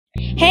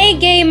Hey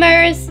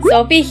gamers!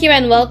 Sophie here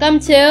and welcome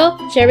to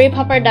Cherry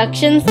Pop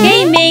Productions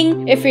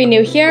Gaming! If you're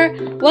new here,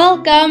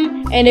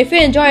 welcome! And if you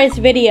enjoy this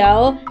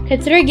video,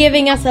 consider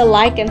giving us a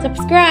like and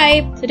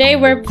subscribe! Today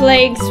we're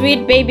playing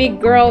Sweet Baby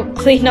Girl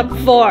Cleanup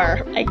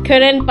 4. I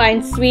couldn't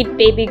find Sweet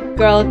Baby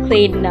Girl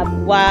Cleanup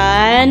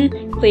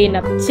 1,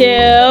 Cleanup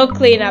 2,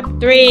 Cleanup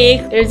 3.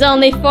 There's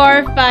only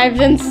 4,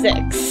 5, and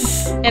 6.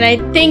 And I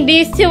think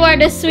these two are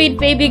the Sweet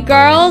Baby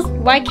Girls.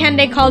 Why can't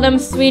they call them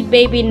Sweet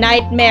Baby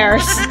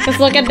Nightmares? Because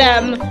look at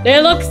them.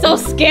 They look so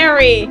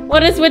scary.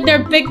 What is with their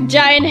big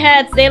giant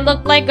heads? They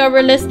look like a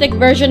realistic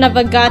version of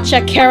a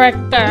gacha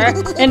character.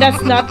 And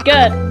that's not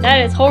good.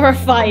 That is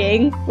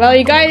horrifying. Well,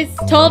 you guys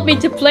told me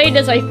to play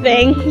this, I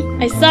think.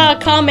 I saw a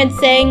comment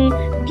saying,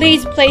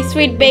 please play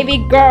Sweet Baby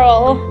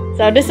Girl.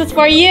 So this is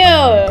for you,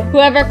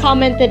 whoever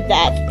commented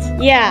that.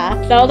 Yeah,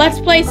 so let's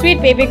play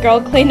Sweet Baby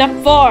Girl Cleanup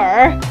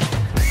 4.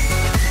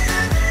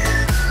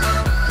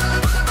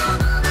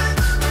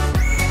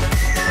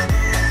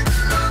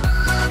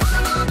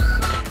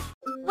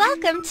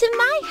 Welcome to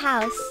my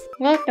house.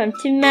 Welcome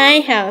to my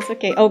house.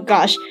 Okay, oh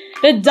gosh.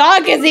 The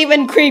dog is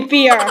even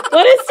creepier.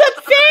 What is that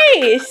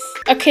face?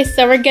 Okay,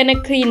 so we're gonna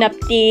clean up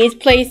these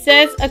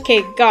places.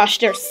 Okay, gosh,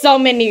 there's so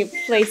many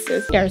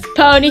places. There's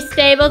pony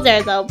stables,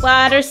 there's a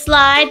water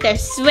slide,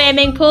 there's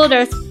swimming pool,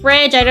 there's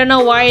fridge. I don't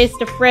know why is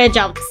the fridge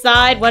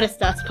outside. What is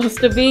that supposed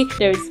to be?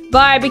 There's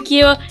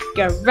barbecue,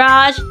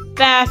 garage,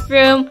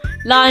 bathroom,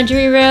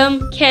 laundry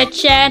room,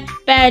 kitchen,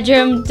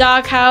 bedroom,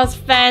 doghouse,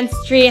 fence,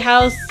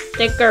 treehouse,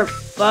 sticker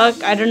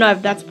book. I don't know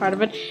if that's part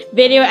of it.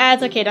 Video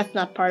ads. Okay, that's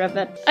not part of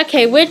it.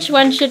 Okay, which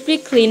one should we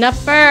clean up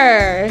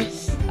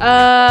first?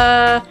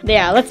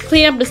 Yeah, let's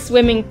clean up the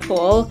swimming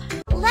pool.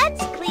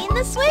 Let's clean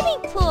the swimming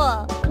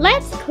pool.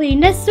 Let's clean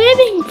the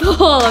swimming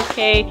pool.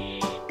 Okay.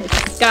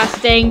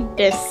 Disgusting.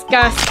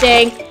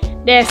 Disgusting.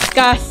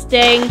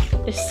 Disgusting.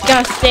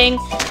 Disgusting.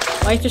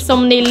 Why is there so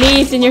many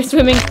leaves in your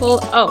swimming pool?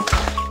 Oh,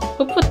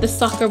 who put the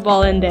soccer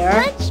ball in there?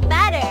 Much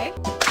better.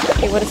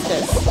 Okay, what is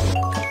this?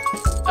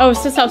 Oh,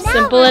 is this how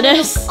simple it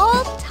is?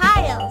 All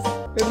tiles.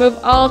 Remove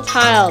all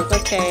tiles.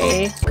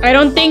 Okay. I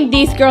don't think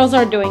these girls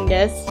are doing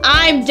this.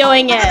 I'm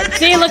doing it.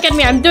 See, look at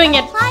me. I'm doing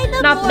it.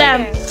 Not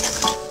them.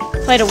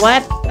 Apply the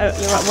what?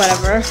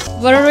 Whatever.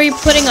 What are we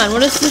putting on?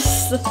 What is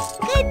this?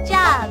 Good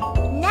job.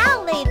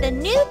 Now lay the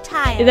new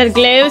tiles. Is that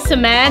glue?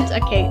 Cement?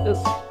 Okay. Ooh.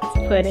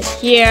 Let's put it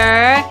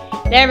here.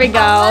 There we go.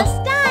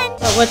 Almost done.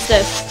 Oh, what's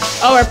this?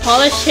 Oh, we're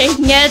polishing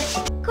it.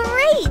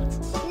 Great.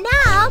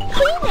 Now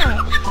clean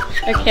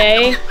it.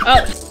 Okay.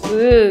 Oh.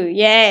 Ooh,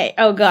 yay.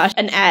 Oh gosh,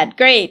 an ad.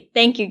 Great.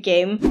 Thank you,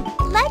 game.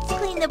 Let's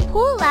clean the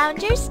pool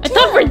loungers too. I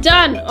thought we're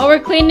done. Oh, we're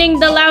cleaning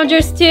the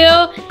loungers too?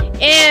 Ew.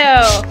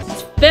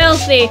 It's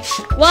filthy.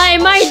 Why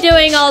am I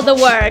doing all the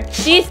work?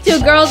 These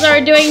two girls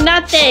are doing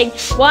nothing.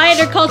 Why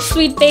they're called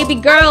Sweet Baby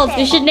Girls?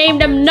 You should name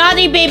them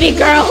Naughty Baby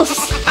Girls.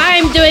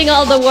 I'm doing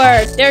all the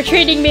work. They're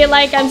treating me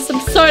like I'm some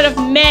sort of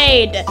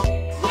maid.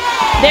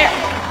 They're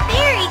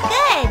very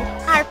good.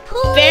 Our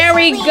pool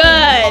very is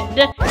clean.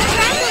 Good.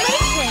 Congratulations.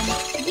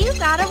 You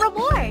got a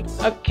reward.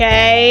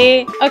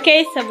 Okay.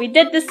 Okay, so we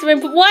did the swim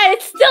pool. What?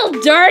 It's still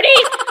dirty?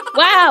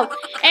 Wow.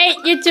 Hey,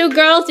 you two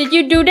girls, did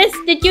you do this?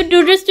 Did you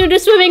do this to the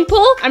swimming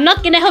pool? I'm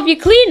not gonna help you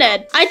clean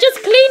it. I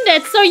just cleaned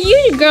it, so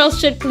you girls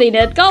should clean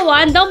it. Go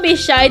on, don't be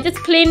shy. Just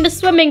clean the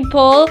swimming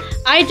pool.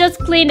 I just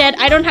cleaned it.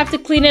 I don't have to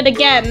clean it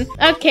again.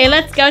 Okay,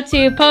 let's go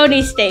to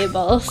pony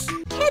stables.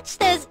 Catch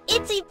those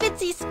itsy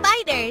bitsy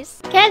spiders.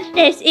 Catch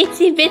those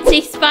itsy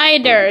bitsy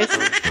spiders.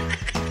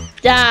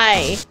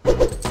 Die.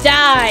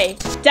 Die.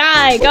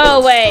 Die.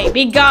 Go away.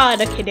 Be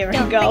gone. Okay, there we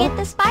go. Don't forget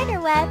the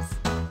spider webs.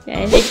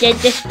 And they get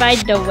the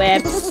spider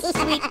webs.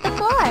 Sweep the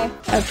floor.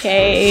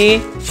 Okay.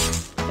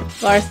 The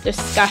floor's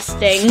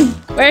disgusting.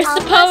 Where's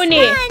the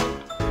pony?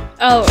 Done.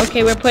 Oh,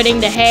 okay, we're putting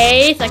the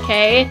hay.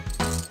 Okay.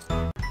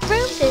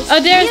 Oh,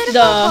 there's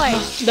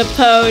the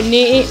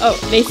pony. Oh,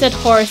 they said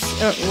horse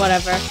or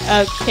whatever.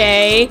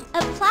 Okay.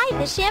 Apply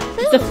the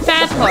shampoo. The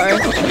fat horse.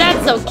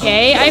 That's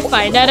okay. I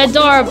find that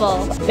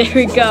adorable. There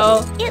we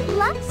go. It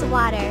loves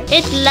water.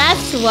 It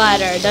loves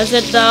water, does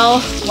it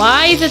though?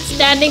 Why is it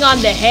standing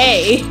on the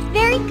hay?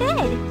 Very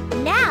good.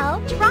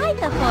 Now try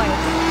the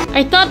horse.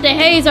 I thought the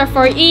hays are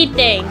for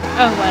eating.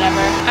 Oh,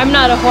 whatever. I'm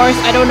not a horse.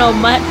 I don't know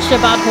much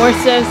about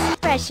horses.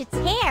 Brush its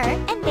hair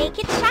and make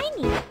it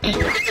shiny.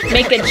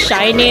 Make it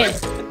shiny.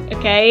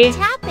 Okay.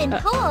 Tap and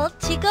hold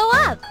to go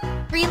up.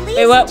 Release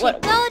to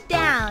go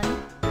down.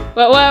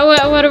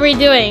 What are we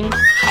doing?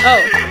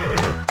 Oh.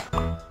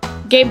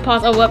 Game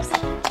pause. Oh, whoops.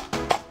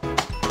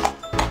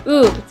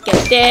 Ooh, let's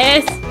get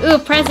this. Ooh,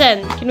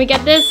 present. Can we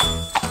get this?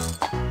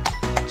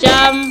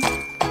 Jump.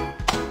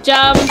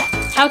 Jump.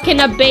 How can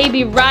a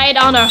baby ride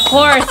on a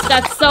horse?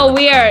 That's so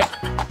weird.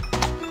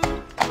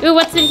 Ooh,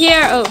 what's in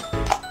here? Oh.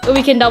 Ooh,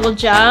 we can double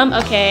jump.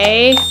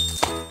 Okay.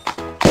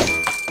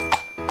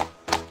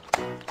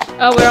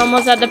 Oh, we're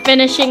almost at the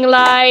finishing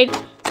line.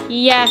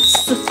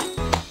 Yes.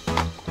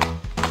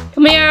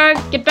 Come here.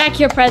 Get back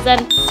here,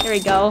 present. There we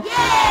go.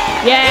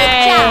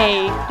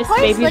 Yay! This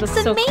Horse baby looks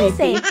so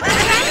amazing. creepy.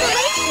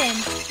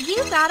 Congratulations. You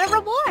got a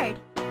reward.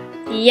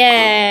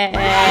 Yay!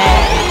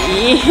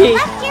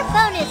 Collect your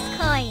bonus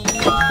coins.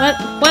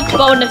 What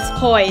bonus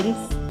coins?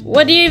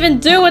 What do you even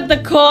do with the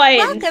coins?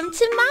 Welcome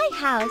to my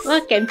house.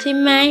 Welcome to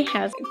my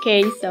house.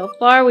 Okay, so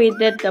far we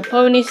did the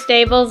pony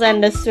stables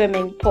and the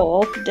swimming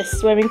pool. The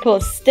swimming pool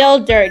is still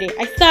dirty.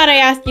 I thought I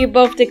asked you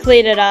both to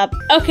clean it up.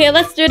 Okay,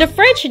 let's do the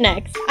fridge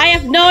next. I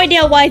have no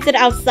idea why it's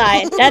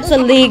outside. That's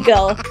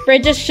illegal.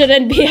 Fridges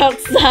shouldn't be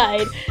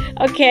outside.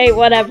 Okay,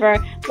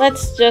 whatever.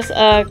 Let's just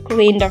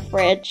clean the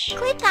fridge.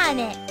 Click on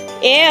it.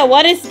 Ew,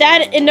 what is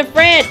that in the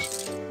fridge?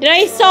 Did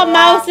I saw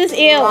mouses?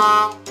 Ew.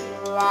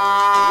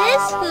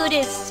 This food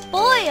is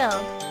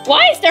spoiled.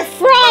 Why is there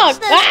frogs?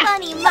 Catch those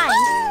funny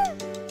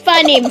mice.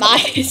 Funny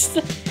mice.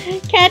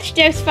 Catch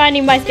those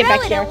funny mice. Get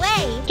back here.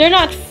 Away. They're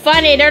not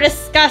funny. They're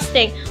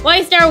disgusting. Why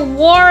is there a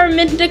worm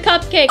in the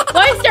cupcake?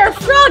 Why is there a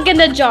frog in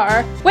the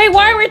jar? Wait,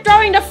 why are we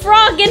throwing the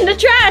frog in the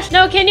trash?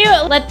 No, can you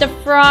let the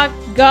frog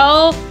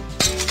go?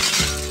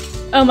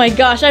 Oh my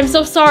gosh, I'm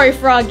so sorry,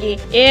 Froggy.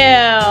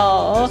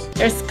 Ew.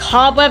 There's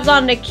cobwebs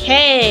on the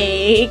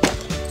cake.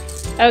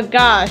 Oh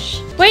gosh.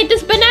 Wait,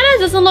 this banana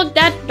doesn't look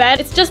that bad.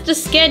 It's just the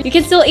skin. You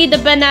can still eat the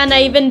banana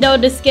even though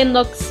the skin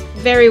looks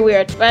very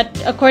weird.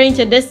 But according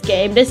to this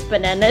game, this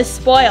banana is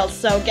spoiled.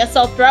 So guess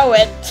I'll throw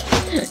it.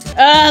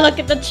 Look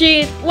at the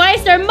cheese. Why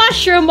is there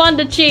mushroom on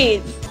the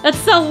cheese? That's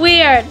so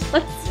weird.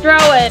 Let's throw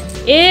it.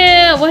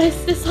 Ew, what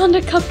is this on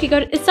the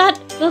cupcake? Is that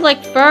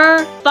like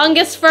fur?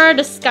 Fungus fur?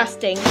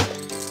 Disgusting.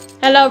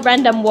 Hello,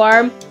 random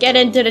worm. Get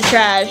into the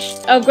trash.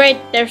 Oh, great.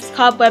 There's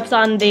cobwebs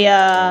on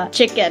the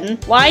chicken.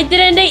 Why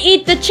didn't they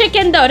eat the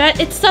chicken, though?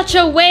 It's such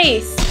a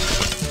waste.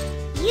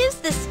 Use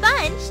the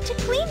sponge to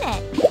clean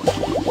it.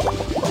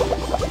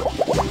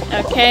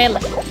 Okay,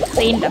 let's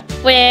clean the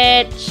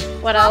fridge.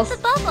 What else? Pop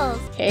the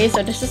bubbles. Okay,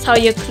 so this is how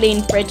you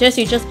clean fridges.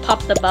 You just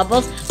pop the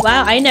bubbles.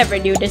 Wow, I never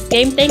knew this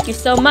game. Thank you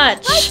so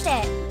much.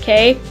 Wipe it.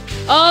 Okay.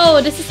 Oh,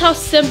 this is how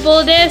simple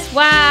it is.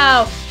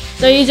 Wow.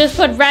 So you just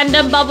put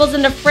random bubbles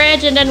in the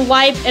fridge and then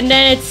wipe and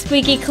then it's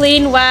squeaky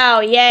clean. Wow,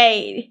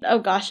 yay. Oh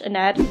gosh,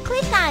 Annette.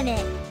 Click on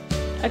it.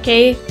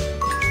 Okay.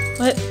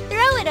 What?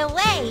 Throw it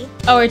away.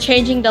 Oh, we're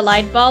changing the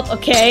light bulb.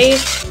 Okay.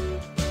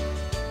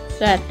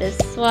 So at this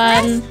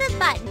one. Press the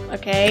button.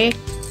 Okay.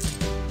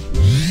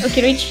 Oh,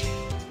 can we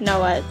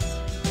No, what?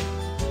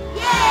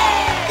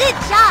 Yay! Good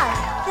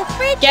job. The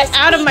fridge Get is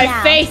out of clean my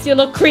now. face, you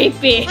look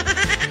creepy.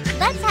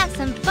 Let's have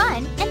some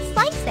fun and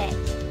slice it.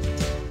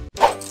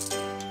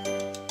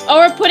 Oh,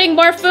 we're putting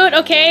more food?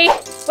 Okay.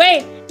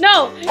 Wait,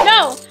 no.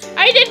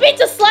 I didn't mean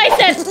to slice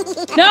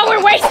it. No,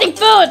 we're wasting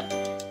food.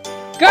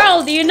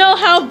 Girl, do you know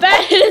how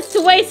bad it is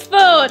to waste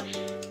food?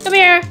 Come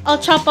here. I'll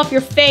chop off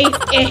your face.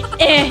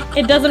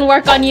 It doesn't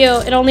work on you.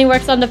 It only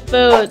works on the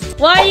food.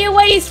 Why you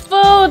waste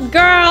food,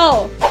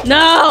 girl?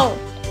 No.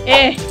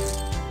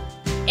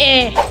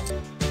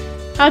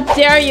 How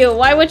dare you?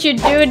 Why would you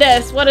do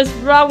this? What is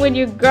wrong with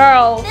you,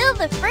 girl? Fill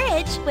the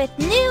fridge with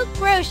new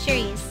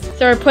groceries.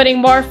 So we're putting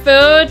more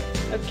food?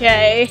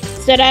 Okay.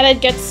 So that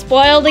it gets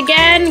spoiled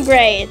again?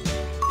 Great.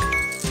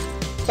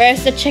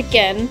 Where's the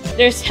chicken?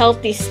 There's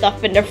healthy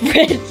stuff in the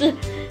fridge.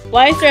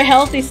 Why is there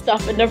healthy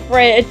stuff in the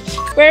fridge?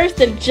 Where's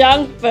the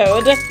junk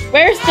food?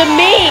 Where's the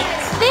meat?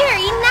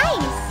 Very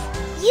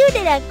nice. You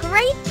did a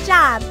great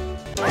job.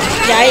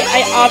 Yeah,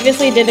 I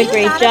obviously did a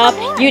great job.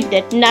 You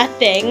did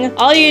nothing.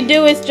 All you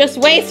do is just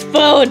waste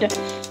food.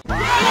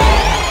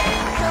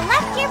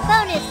 Collect your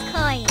bonus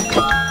coins.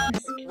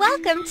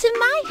 Welcome to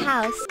my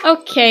house.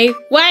 Okay.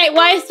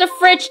 Why is the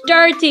fridge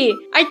dirty?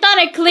 I thought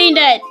I cleaned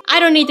it. I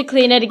don't need to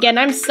clean it again.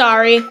 I'm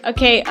sorry.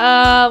 Okay,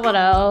 what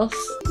else?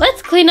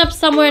 Let's clean up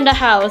somewhere in the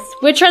house.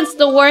 Which one's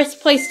the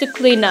worst place to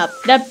clean up?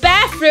 The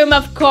bathroom,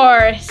 of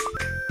course.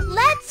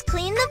 Let's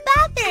clean the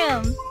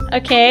bathroom.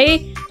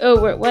 Okay. Oh,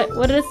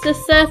 what does this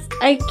says?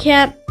 I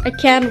can't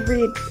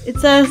read. It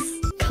says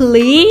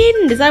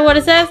clean? Is that what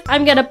it says?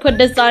 I'm gonna put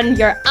this on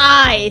your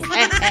eyes.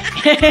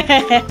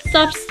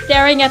 Stop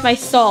staring at my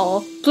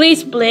soul.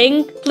 Please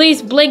blink.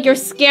 Please blink. You're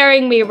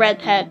scaring me,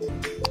 redhead.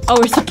 Oh,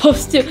 we're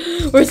supposed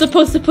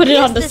to put it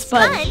on the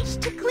sponge.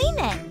 To clean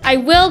it. I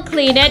will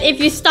clean it if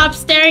you stop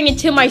staring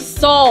into my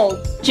soul.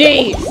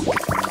 Jeez.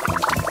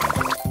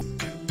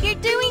 You're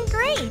doing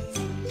great.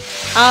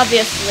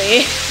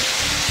 Obviously.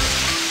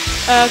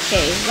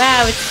 Okay,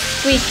 wow, it's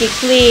squeaky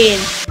clean.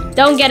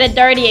 Don't get it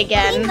dirty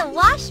again. Clean the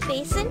wash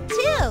basin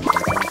too.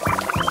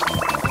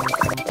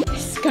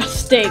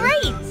 Disgusting.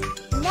 Great.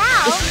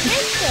 Now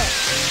rinse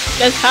it.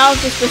 This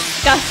house is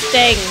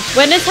disgusting.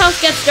 When this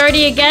house gets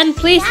dirty again,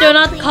 please do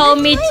not call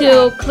me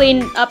to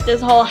clean up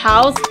this whole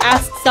house.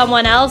 Ask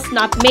someone else,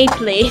 not me,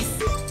 please.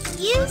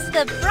 Use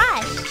the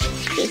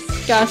brush.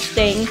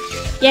 Disgusting.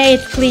 Yay,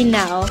 it's clean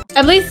now.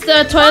 At least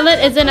the toilet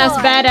isn't as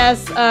bad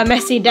as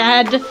Messy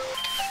Dad.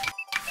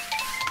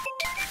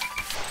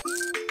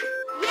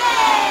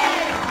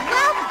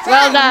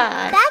 Well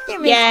done.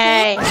 Bathroom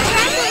Yay. is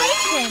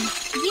clean.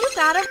 Congratulations. You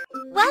got a...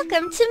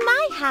 Welcome to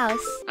my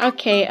house.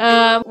 Okay,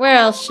 where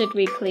else should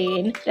we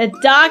clean? The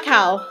dog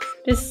house.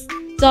 This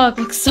dog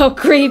looks so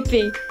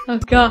creepy. Oh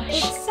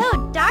gosh. It's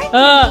so dark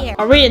in here.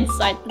 Are we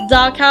inside the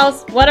dog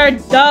house? What are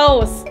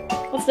those?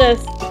 What's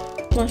this?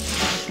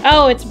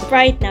 Oh, it's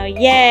bright now.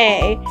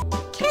 Yay.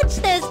 Catch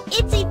those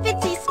itsy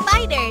bitsy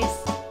spiders.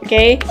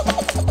 Okay.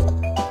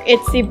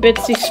 Itsy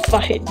bitsy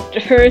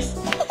spiders.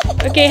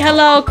 Okay,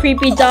 hello,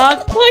 creepy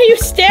dog. Why are you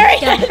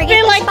staring at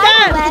me like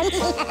that?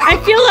 I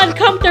feel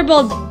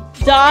uncomfortable,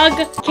 dog.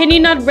 Can you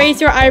not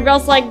raise your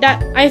eyebrows like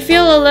that? I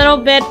feel a little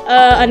bit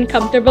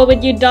uncomfortable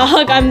with you,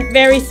 dog. I'm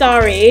very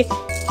sorry.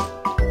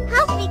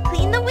 Help me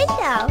clean the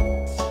window.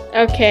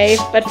 Okay,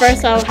 but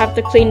first I'll have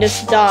to clean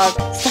this dog.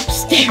 Stop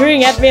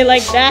staring at me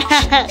like that.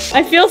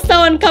 I feel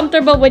so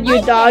uncomfortable with you,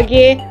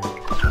 doggy.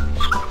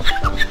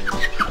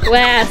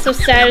 Wow, so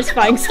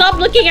satisfying. Stop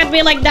looking at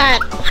me like that.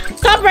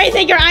 Stop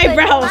raising your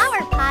eyebrows. Put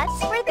flower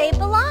pots where they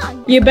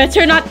belong. You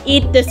better not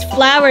eat this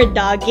flower,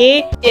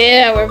 doggy.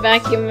 Yeah, we're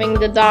vacuuming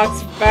the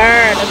dog's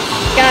fur.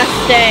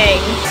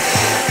 Disgusting.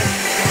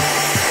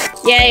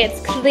 Yay,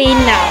 it's clean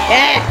now.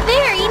 Yeah.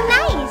 Very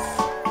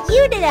nice.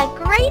 You did a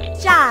great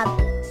job.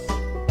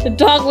 The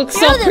dog looks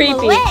Throw so them creepy.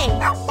 away.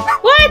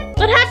 What?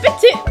 What happened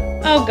to...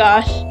 Oh,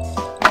 gosh.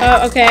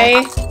 Oh,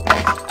 okay.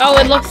 Oh,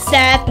 it looks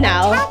sad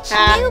now.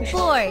 Catch new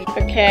board.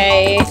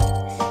 Okay.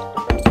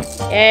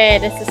 Yeah,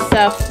 this is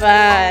so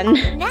fun.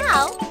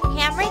 Now,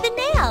 hammer the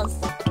nails.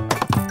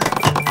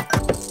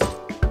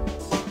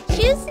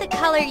 Choose the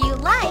color you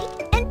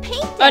like and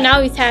paint it. Oh,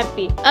 now he's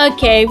happy.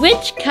 Okay,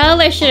 which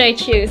color should I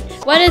choose?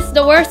 What is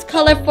the worst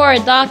color for a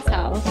dog's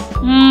house?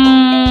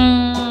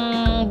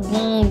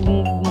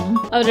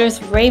 Oh,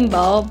 there's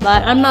rainbow,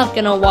 but I'm not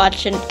gonna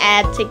watch an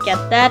ad to get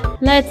that.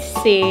 Let's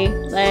see.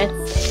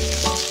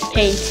 Let's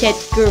paint it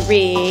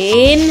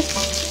green.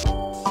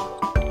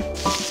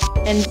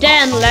 And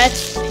then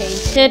let's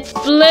paint it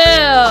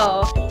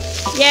blue.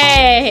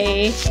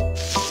 Yay!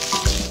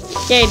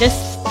 Yay,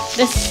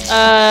 this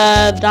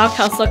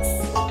doghouse looks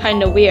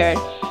kind of weird.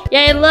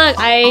 Yay, look,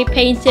 I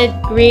painted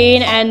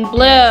green and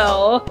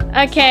blue.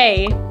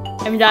 Okay,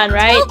 I'm done,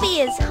 right?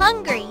 Toby is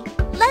hungry.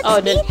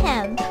 Let's feed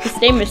him. His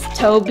name is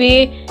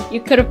Toby.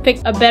 You could have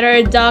picked a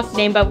better dog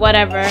name, but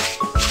whatever.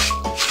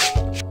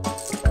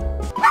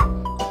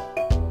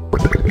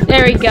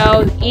 There we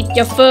go. Eat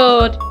your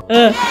food.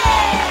 Ugh.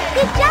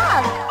 Good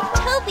job.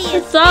 Toby is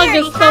This dog very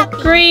is so happy.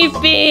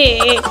 creepy.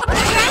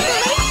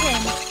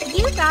 Congratulations.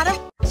 You gotta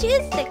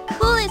choose the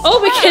coolest Oh,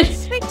 we can-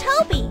 clothes for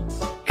Toby.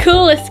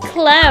 Coolest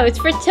clothes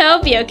for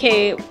Toby.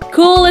 Okay.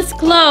 Coolest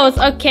clothes.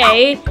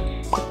 Okay.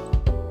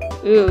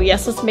 Ooh,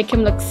 yes, let's make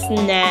him look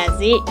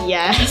snazzy.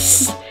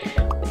 Yes.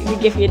 Let me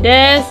give you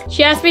this.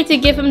 She asked me to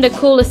give him the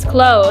coolest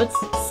clothes.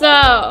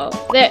 So,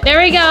 there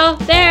we go.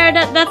 There,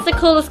 that's the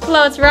coolest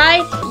clothes,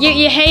 right?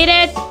 You hate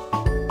it?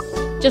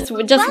 Just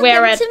wear it.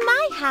 Welcome to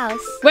my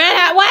house.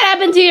 What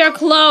happened to your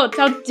clothes?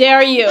 How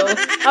dare you?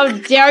 How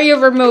dare you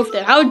remove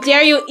it? How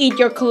dare you eat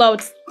your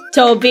clothes,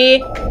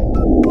 Toby?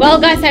 Well,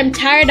 guys, I'm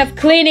tired of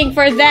cleaning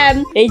for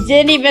them. They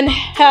didn't even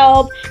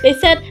help. They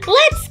said,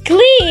 let's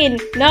clean.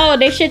 No,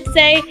 they should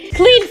say,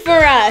 clean for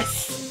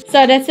us.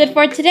 So that's it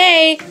for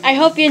today. I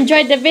hope you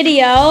enjoyed the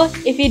video.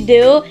 If you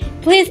do,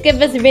 please give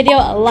this video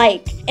a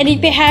like. And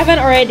if you haven't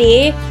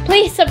already,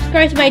 please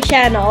subscribe to my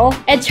channel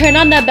and turn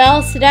on the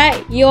bell so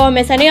that you won't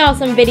miss any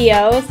awesome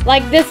videos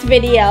like this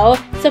video.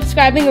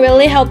 Subscribing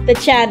really helped the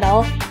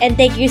channel. And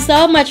thank you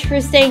so much for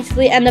staying to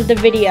the end of the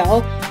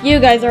video. You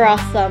guys are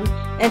awesome.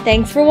 And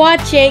thanks for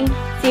watching.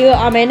 See you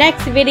on my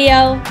next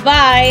video.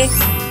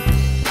 Bye!